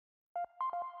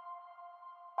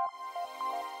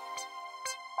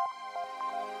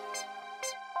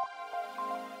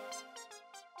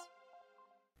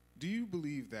Do you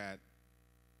believe that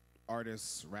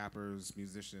artists, rappers,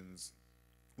 musicians,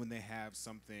 when they have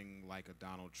something like a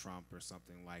Donald Trump or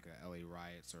something like a LA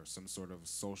riots or some sort of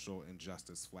social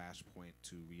injustice flashpoint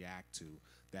to react to,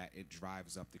 that it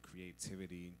drives up the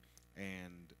creativity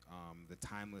and the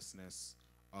timelessness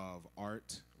of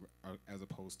art as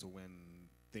opposed to when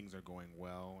things are going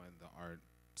well and the art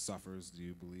suffers? Do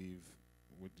you believe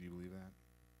that?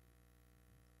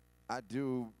 I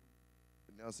do.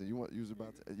 Nelson, you was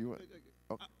about to, you want?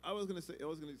 Okay. I was going to say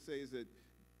is that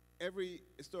every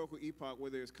historical epoch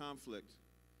where there's conflict,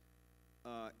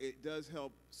 it does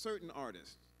help certain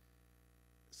artists.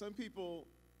 Some people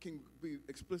can be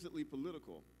explicitly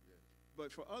political,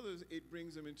 but for others, it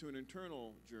brings them into an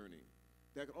internal journey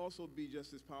that could also be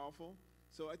just as powerful.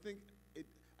 So I think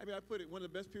I put it, one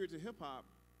of the best periods of hip hop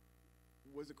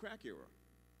was the crack era,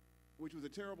 which was a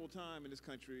terrible time in this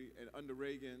country and under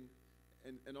Reagan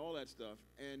and all that stuff,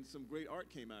 and some great art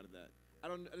came out of that. I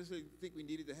don't necessarily think we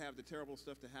needed to have the terrible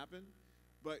stuff to happen,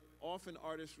 but often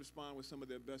artists respond with some of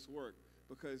their best work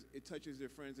because it touches their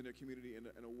friends and their community in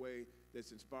a way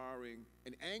that's inspiring.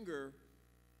 And anger,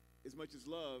 as much as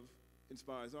love,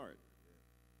 inspires art.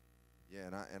 Yeah,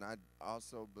 and I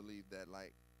also believe that,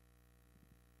 like,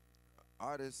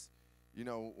 artists, you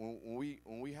know,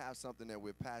 when we have something that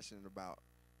we're passionate about,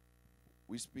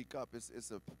 we speak up.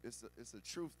 It's a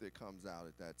truth that comes out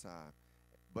at that time,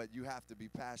 but you have to be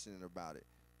passionate about it.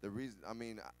 The reason, I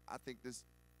mean, I think this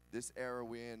era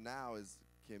we're in now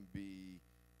can be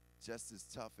just as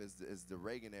tough as the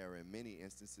Reagan era in many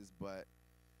instances, but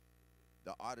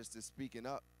the artists that's speaking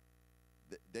up,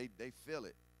 they feel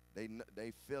it. They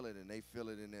feel it, and they feel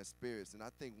it in their spirits. And I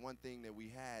think one thing that we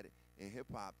had in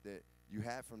hip-hop that you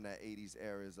had from that 80s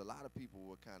era is a lot of people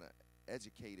were kind of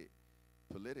educated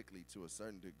politically to a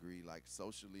certain degree, like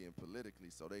socially and politically,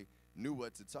 so they knew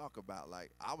what to talk about.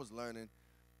 Like, I was learning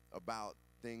about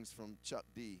things from Chuck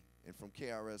D and from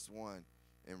KRS-One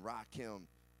and Rakim.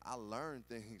 I learned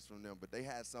things from them, but they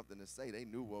had something to say. They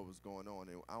knew what was going on.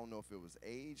 And I don't know if it was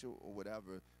age or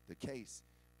whatever the case,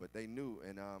 but they knew.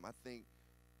 And I think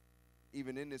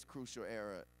even in this crucial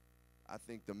era, I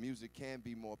think the music can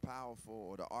be more powerful,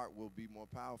 or the art will be more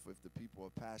powerful if the people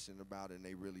are passionate about it and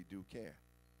they really do care.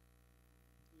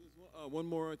 One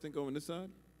more, I think, over on this side.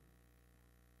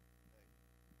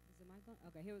 Is the mic on?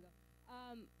 Okay, here we go.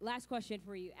 Last question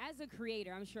for you. As a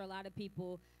creator, I'm sure a lot of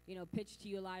people, pitch to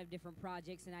you a lot of different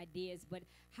projects and ideas, but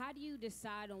how do you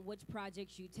decide on which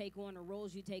projects you take on or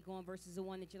roles you take on versus the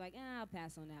one that you're like, I'll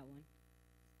pass on that one?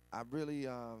 I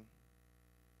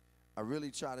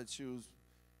really try to choose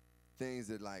things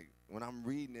that, like, when I'm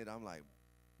reading it, I'm like,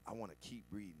 I want to keep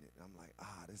reading it. I'm like,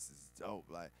 this is dope.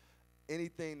 Like,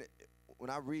 anything that, when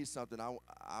I read something,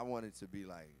 I want it to be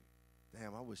like,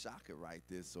 damn, I wish I could write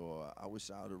this, or I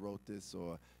wish I would have wrote this,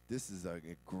 or this is a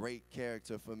great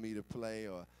character for me to play,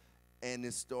 and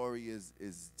this story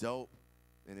is dope,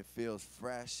 and it feels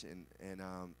fresh, and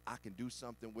I can do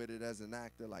something with it as an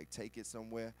actor, like take it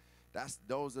somewhere.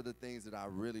 Those are the things that I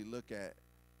really look at,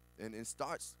 and it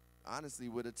starts honestly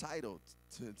with a title.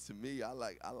 To me, I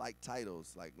like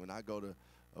titles. Like, when I go to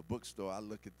a bookstore, I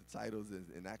look at the titles,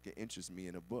 and that can interest me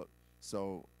in a book.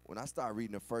 So when I start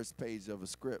reading the first page of a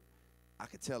script, I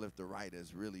can tell if the writer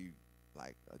is really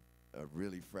like a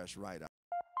really fresh writer.